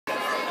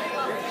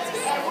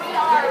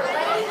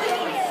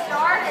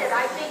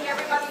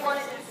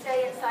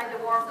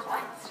warm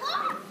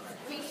classroom.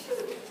 Me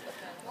too.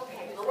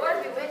 Okay, the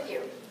Lord be with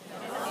you.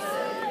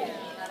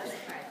 Let us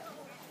pray.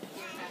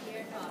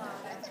 Dear Father,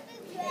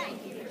 we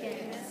thank you for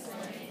giving us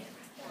learning,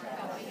 for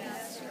helping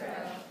us to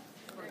grow,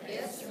 for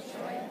gifts of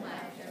joy and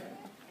laughter,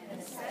 and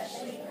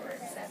especially for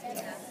accepting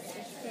us as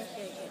your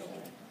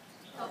children.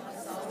 Help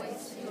us always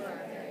to do our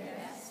very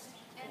best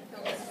and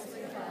fill us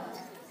with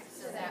love,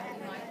 so that we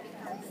might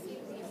become the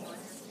people you want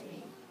us to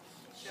be.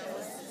 Show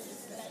us this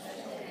is a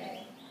special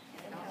day,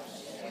 and help us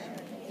share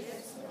the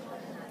gifts with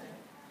one another.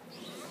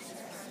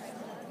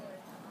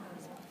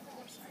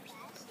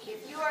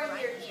 If you are in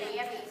your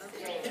jammies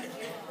today, would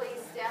you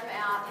please step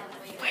out and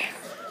lead us?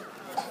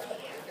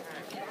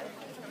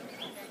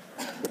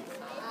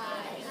 I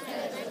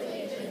pledge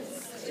allegiance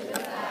to the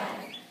flag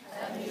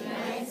of the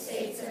United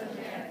States of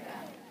America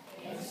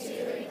and to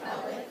the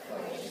republic for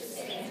which it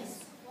stands,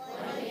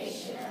 one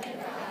nation under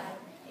God,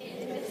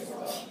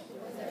 indivisible,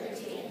 with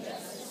liberty and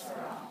justice for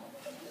all.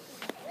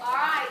 All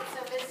right, so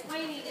Miss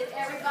Sweeney, did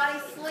everybody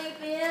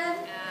sleep in?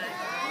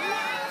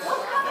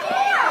 Well, come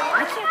here.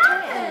 What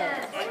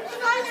happened?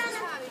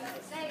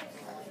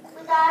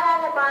 We got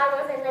all the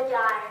marbles in the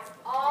jar.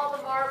 All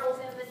the marbles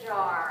in the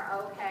jar.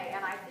 Okay,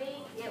 and I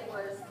think it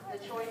was the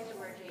choice to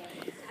wear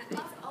jammies.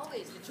 It's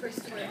always the choice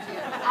to wear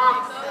jammies.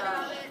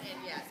 Awesome.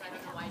 And yes, I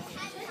don't know why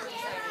jammies are so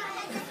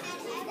excited.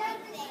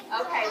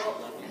 Okay, well,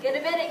 in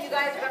a minute you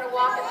guys are going to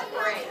walk in the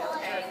parade,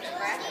 okay?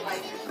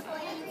 Congratulations.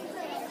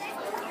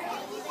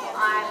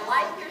 I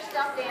like your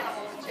stuffed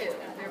animals too.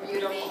 They're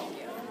beautiful.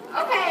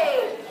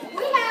 Okay,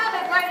 we have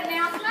a great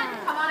announcement.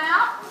 Come on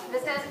out.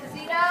 Miss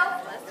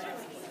Esposito,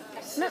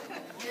 Miss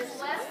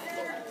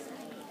Lester,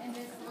 and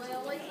Miss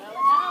Lily.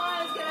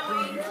 I was going to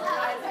read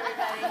surprise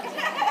everybody.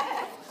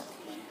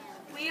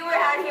 We were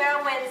out here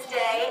on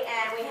Wednesday,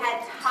 and we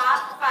had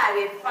top 5.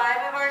 We had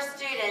 5 of our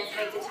students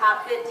make the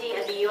top 50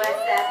 of the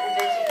USF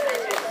Invention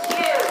Quiz. It was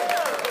huge.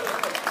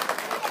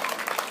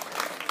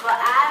 Well,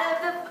 out of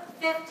the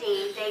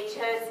 50, they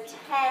chose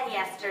 10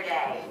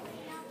 yesterday.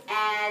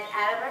 And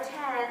out of our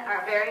 10,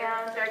 our very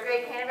own 3rd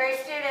grade Canterbury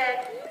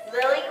student,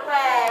 Lily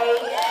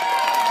Quay,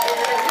 is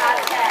in the top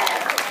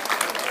 10.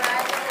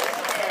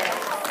 Congratulations.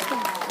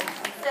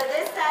 So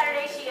this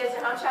Saturday, she goes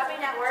to Home Shopping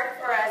Network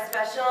for a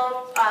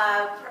special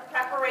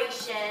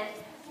preparation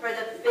for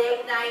the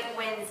big night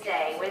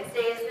Wednesday.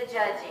 Wednesday is the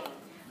judging.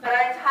 But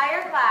our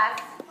entire class,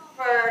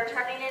 for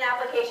turning in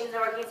applications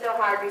and working so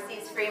hard,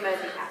 receives free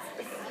Mosey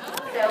passes.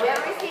 So we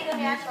haven't received them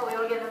yet, but we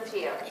will give them to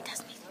you.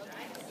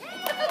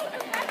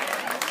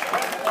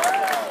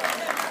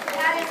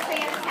 That is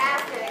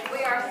fantastic.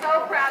 We are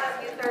so proud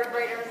of you, 3rd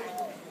graders.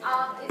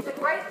 It's a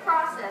great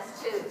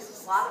process, too.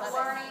 A lot of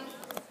learning.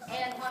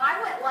 And when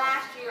I went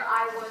last year,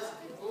 I was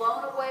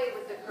blown away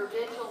with the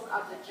credentials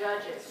of the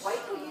judges. Wait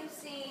till you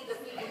see the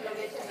people you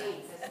get to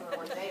meet, Miss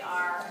Lily. They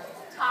are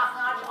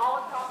top-notch all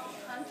across the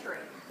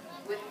country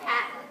with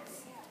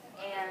patents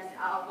and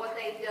what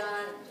they've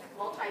done,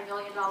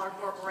 multi-million-dollar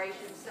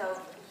corporations. So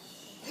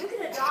you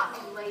can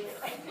adopt me later,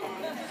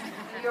 okay?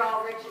 You're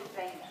all rich and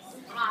famous.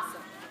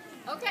 Awesome.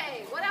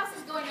 Okay, what else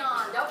is going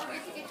on? Don't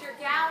forget to get your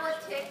gala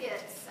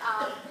tickets.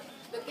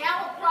 The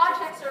gala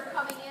projects are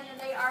coming in, and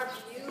they are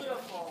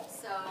beautiful.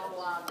 So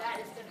that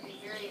is going to be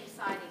very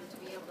exciting to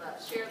be able to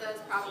share those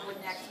probably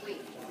next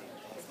week.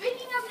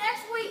 Speaking of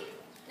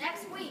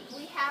next week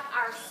we have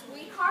our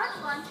Sweetheart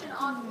Luncheon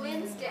on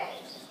Wednesday.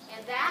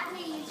 And that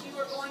means you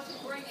are going to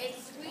bring a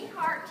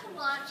sweetheart to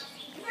lunch,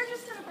 and they're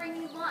just going to bring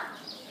you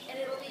lunch. And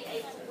it'll be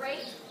a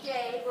great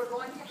day. We're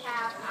going to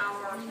have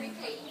our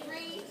pre-K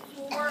 3,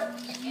 4,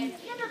 and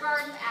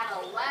kindergarten at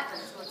 11,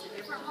 so it's a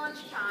different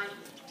lunch time,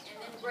 and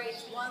then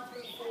grades 1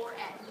 through 4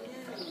 at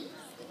noon.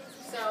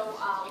 So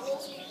we'll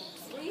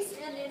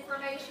resend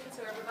information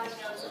so everybody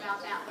knows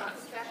about that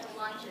special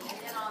luncheon. And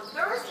then on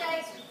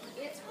Thursday,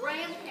 it's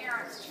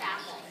Grandparents'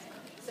 Chapel.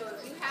 So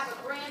if you have a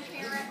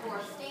grandparent or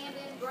a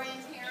stand-in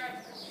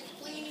grandparent,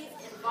 please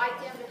invite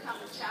them to come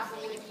to chapel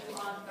with you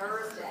on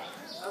Thursday.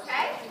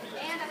 Okay?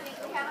 And I think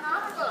we have an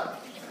honor book.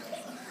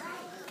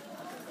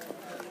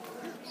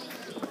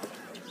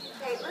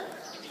 Caitlin?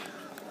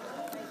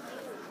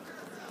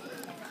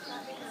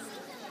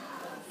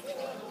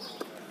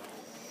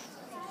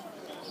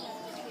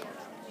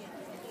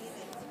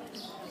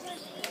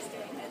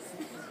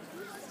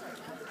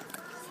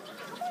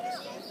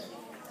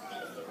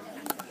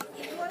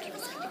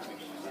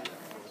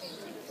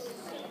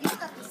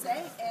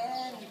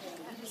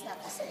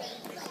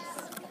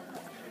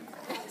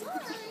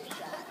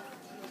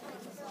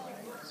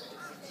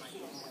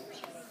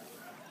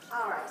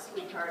 All right,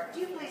 sweetheart, do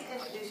you please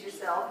introduce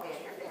yourself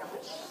and your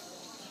family?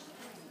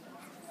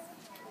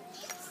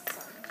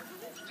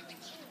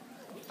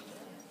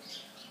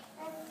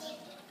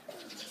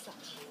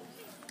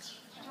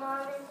 Mom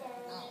and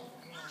Dad.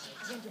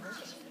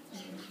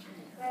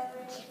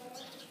 Reverend.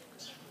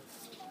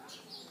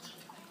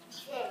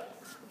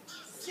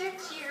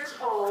 6 years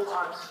old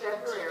on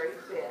February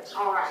 5th.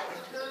 All right, and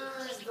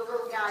who's the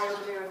little guy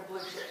over there in the blue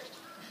shirt?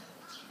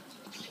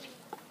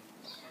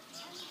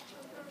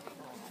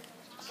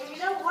 And you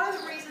know, one of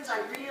the reasons I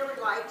really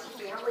like the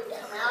family to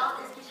come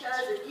out is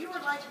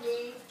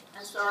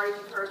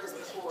if you've heard this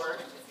before,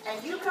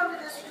 and you come to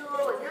this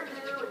school and you're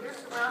new and you're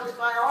surrounded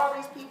by all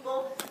these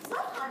people,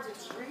 sometimes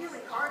it's really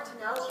hard to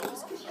know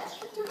who's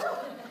connected to who.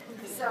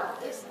 So,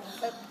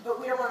 but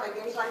we don't want to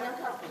make anybody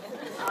uncomfortable.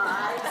 All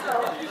right, so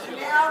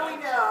now we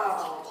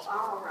know.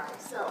 All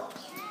right, so,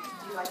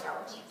 do you like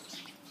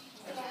elephants?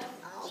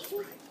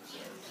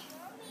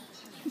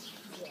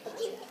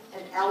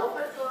 An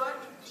elephant book.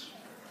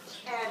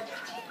 And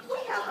we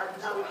have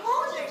another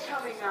holiday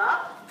coming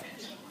up,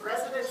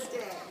 President's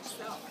Day.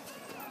 So.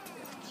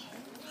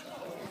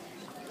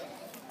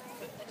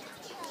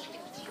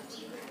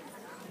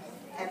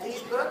 And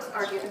these books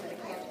are given to the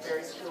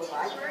Canterbury School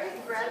Library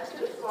in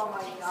gratitude to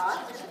Almighty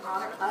God and in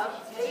honor of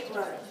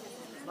Caitlin.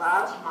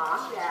 Love,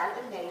 Mom, Dad,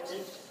 and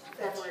Nathan,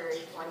 February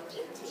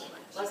 2015.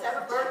 Let's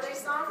have a birthday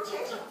song for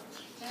Caitlin.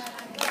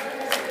 Happy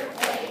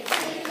birthday to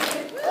you.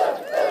 Happy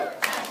birthday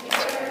to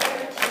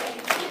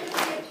you.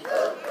 Happy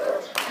birthday to you.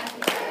 Happy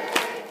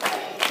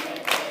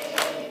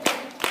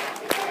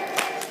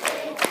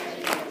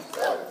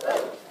birthday to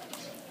you.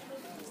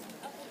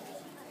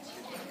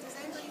 Does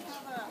anybody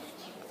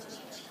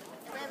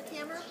have a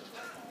camera?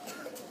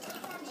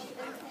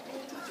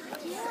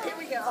 Here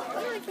we go.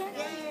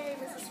 Yay,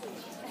 Mrs. Sweet.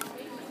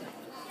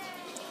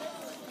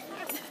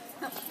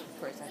 Of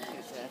course, I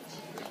choose it.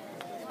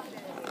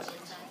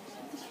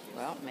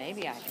 Well,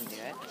 maybe I can do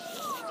it.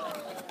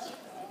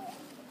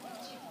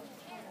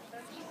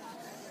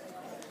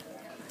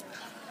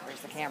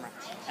 Where's the camera?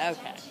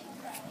 Okay.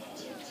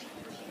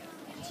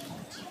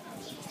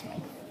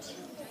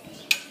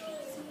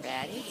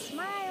 Ready?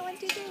 Smile. 1,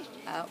 2, 3.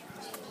 Oh.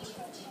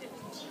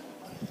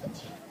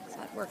 It's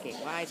not working.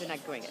 Why is it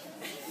not doing it?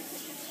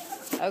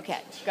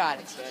 Okay, got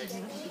it.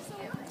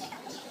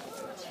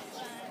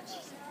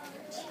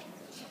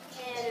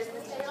 And is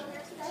Miss Dale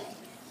here today?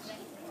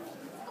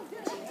 Oh,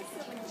 good.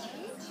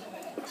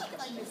 How did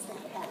I miss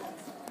that pass?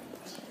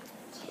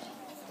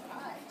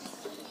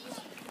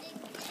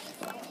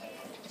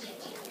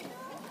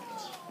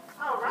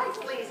 All right,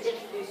 please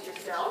introduce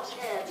yourself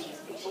and these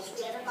people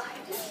standing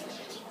behind you.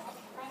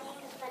 My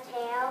name is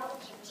Mateo,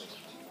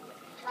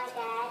 my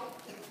dad,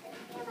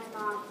 and my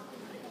mom.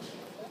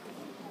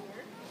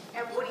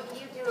 And what do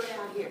you do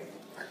around here? It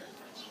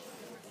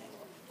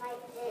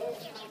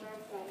is my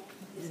birthday.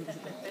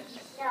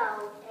 No,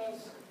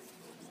 it's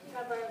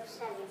February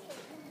 7th.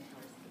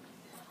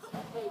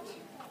 8.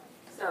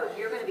 So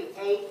you're going to be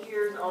 8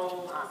 years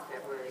old on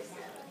February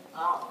 7th.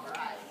 All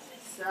right.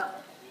 So,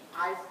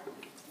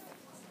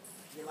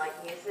 you like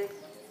music?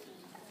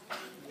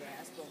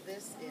 Yes, well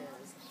this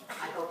is,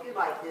 I hope you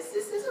like this.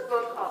 This is a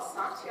book called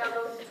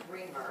Santiago's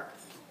Dreamer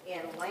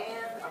in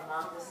Land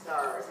Among the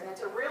Stars. And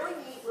it's a really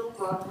neat little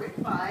book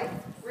written by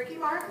Ricky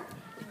Martin.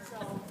 So,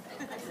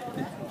 I saw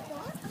that.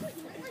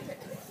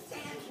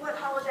 And what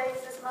holiday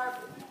is this month?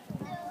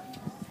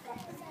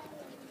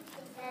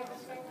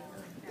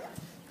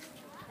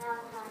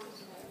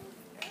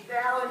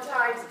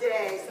 Valentine's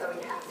Day. So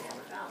you have to have a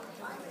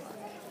Valentine's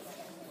Day.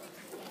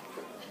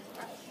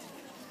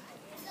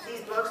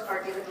 These books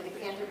are given to the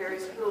Canterbury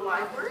School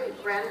Library in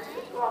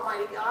gratitude to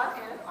Almighty God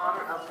and in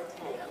honor of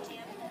Mateo.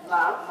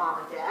 Love, Mom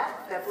and Dad,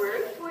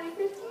 February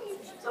 2015.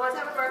 So let's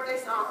have a birthday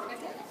song for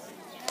Mateo.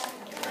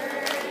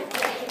 Happy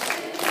birthday to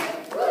you.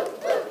 Woo,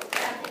 woo.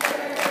 Happy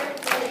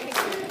birthday to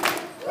you.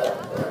 Woo,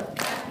 woo.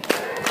 Happy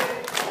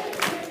birthday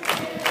to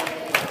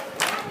you.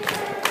 Happy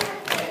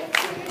birthday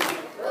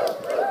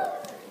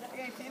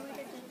to you.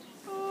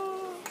 Woo,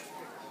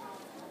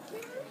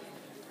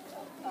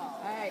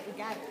 woo. all right, we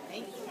got it.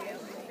 Thank you.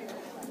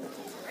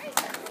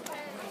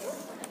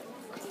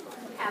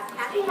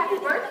 Happy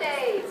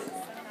birthdays.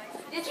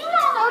 Did you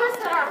all notice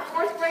that our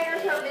 4th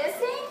graders are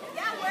missing?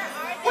 Yeah, where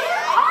are they?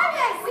 Where are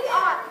they? We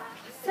are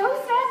so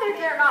sad that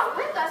they're not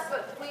with us,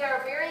 but we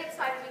are very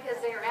excited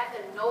because they are at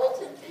the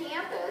Knowlton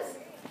campus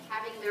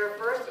having their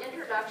first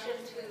introduction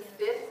to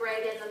 5th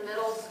grade in the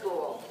middle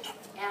school.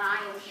 And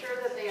I am sure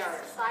that they are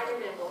excited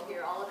and we'll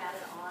hear all about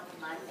it on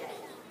Monday.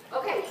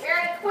 Okay,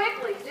 very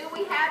quickly, do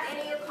we have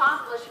any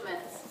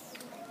accomplishments?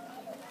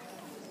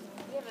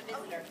 We have a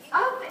visitor.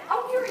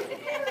 Oh, you're here.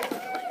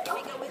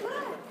 Okay, we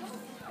love.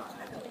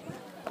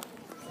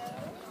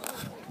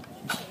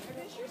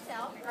 Introduce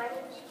yourself.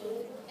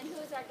 And who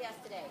is our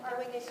guest today?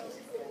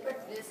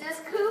 This is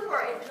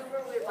Cooper, and Cooper,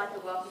 we'd like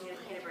to welcome you to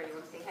Canterbury. You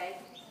want to say hey?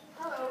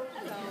 Hello.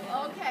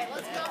 Hello. Okay,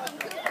 let's welcome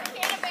Cooper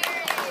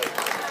Canterbury.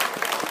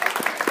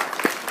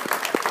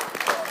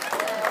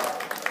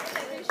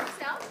 Introduce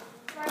yourself.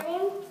 My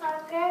name's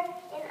Parker,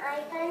 and I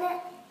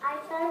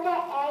found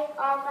an egg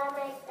all by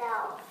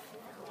myself.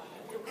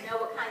 Do we know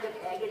what kind of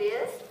egg it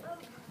is?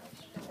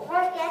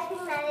 We're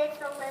guessing that it's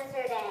a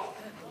lizard egg.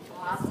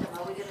 Awesome.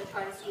 Are we going to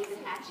try to see if it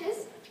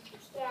hatches?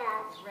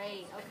 Yeah.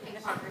 Great. Okay.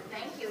 Parker,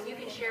 thank you. You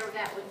can share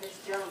that with Miss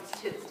Jones,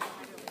 too.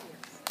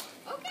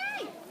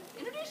 Okay.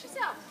 Introduce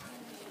yourself.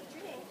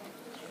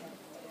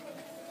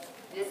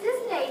 This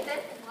is Nathan.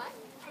 What?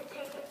 I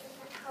take it to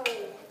the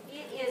home.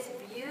 It is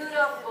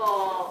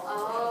beautiful.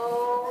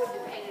 Oh, you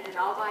painted it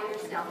all by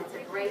yourself. It's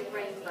a great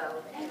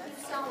rainbow. Thank you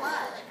so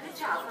much. Good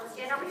job. Come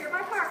stand over here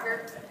by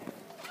Parker.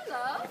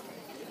 Hello.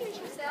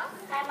 Introduce yourself.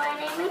 Hi, my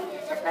name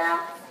is Isabel,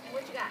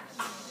 What you got?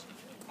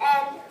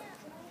 and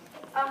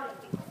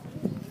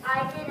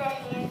I did a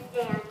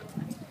handstand.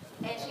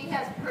 And she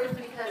has proof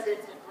because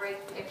it's a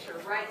great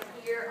picture right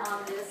here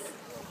on this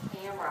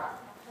camera.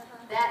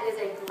 That is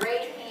a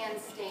great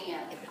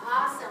handstand.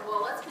 Awesome.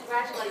 Well, let's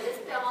congratulate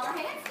Isabel on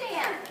her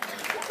handstand.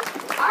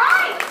 All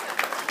right.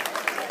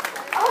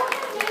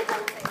 Okay,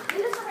 Nathan, do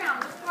this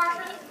around. Miss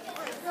Parker,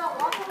 go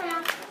walk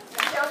around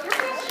and show your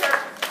picture.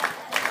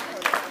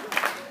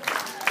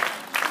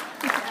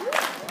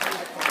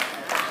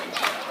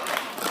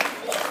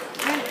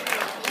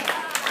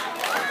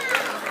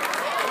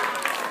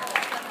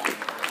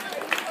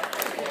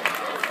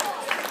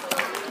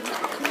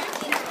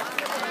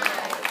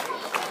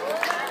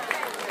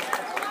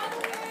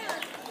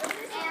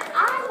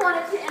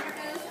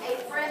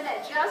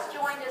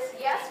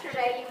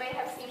 Yesterday, you may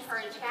have seen her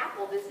in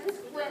chapel. This is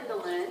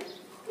Gwendolyn.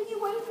 Can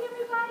you wave to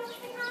everybody?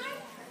 Say hi.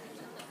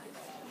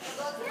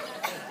 No,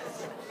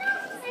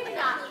 maybe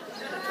not.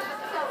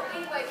 So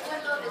anyway,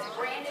 Gwendolyn is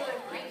brand new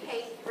in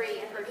pre-K 3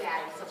 and her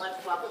daddy. So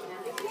let's welcome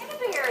them to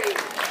Canterbury.